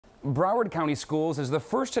Broward County Schools is the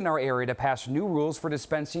first in our area to pass new rules for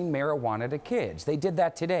dispensing marijuana to kids. They did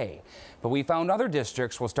that today, but we found other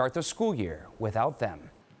districts will start the school year without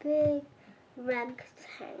them. Big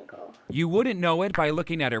rectangle. You wouldn't know it by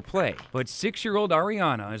looking at her play, but 6-year-old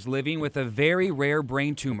Arianna is living with a very rare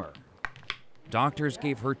brain tumor. Doctors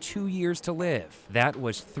gave her 2 years to live. That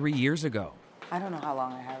was 3 years ago. I don't know how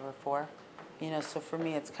long I have her for. So for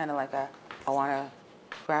me, it's kind of like I want to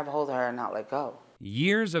grab hold of her and not let go.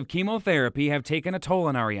 Years of chemotherapy have taken a toll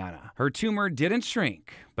on Arianna. Her tumor didn't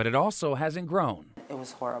shrink, but it also hasn't grown. It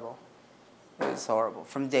was horrible. It was horrible.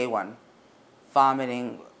 From day one,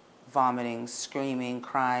 vomiting, screaming,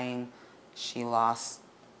 crying. She lost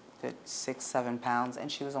 6-7 pounds,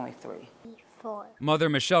 and she was only 3. 4. Mother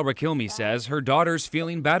Michelle Rakilme says her daughter's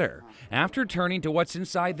feeling better after turning to what's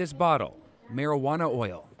inside this bottle, marijuana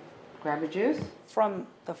oil. Grab a juice. From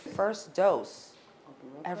the first dose,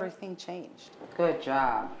 everything changed. Good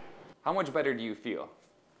job. How much better do you feel?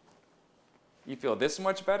 You feel this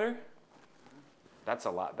much better? That's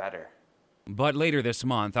a lot better. But later this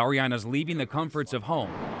month, Arianna's leaving the comforts of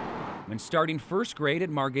home and starting first grade at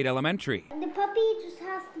Margate Elementary. The puppy just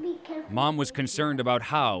has to be careful. Mom was concerned about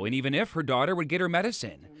how and even if her daughter would get her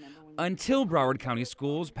medicine until Broward County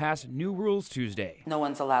Schools passed new rules Tuesday. No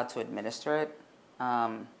one's allowed to administer it,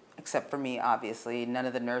 except for me, obviously. None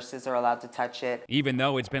of the nurses are allowed to touch it. Even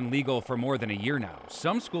though it's been legal for more than a year now,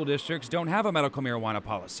 some school districts don't have a medical marijuana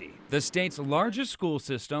policy. The state's largest school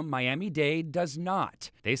system, Miami-Dade, does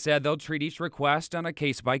not. They said they'll treat each request on a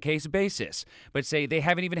case-by-case basis, but say they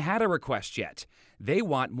haven't even had a request yet. They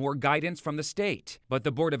want more guidance from the state. But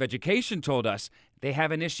the Board of Education told us they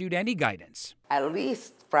haven't issued any guidance. At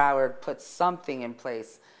least Broward put something in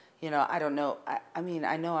place. I don't know.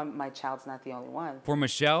 I know my child's not the only one. For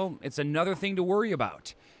Michelle, it's another thing to worry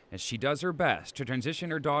about as she does her best to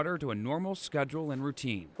transition her daughter to a normal schedule and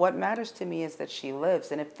routine. What matters to me is that she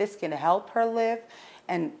lives, and if this can help her live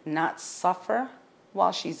and not suffer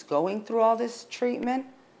while she's going through all this treatment,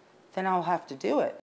 then I'll have to do it.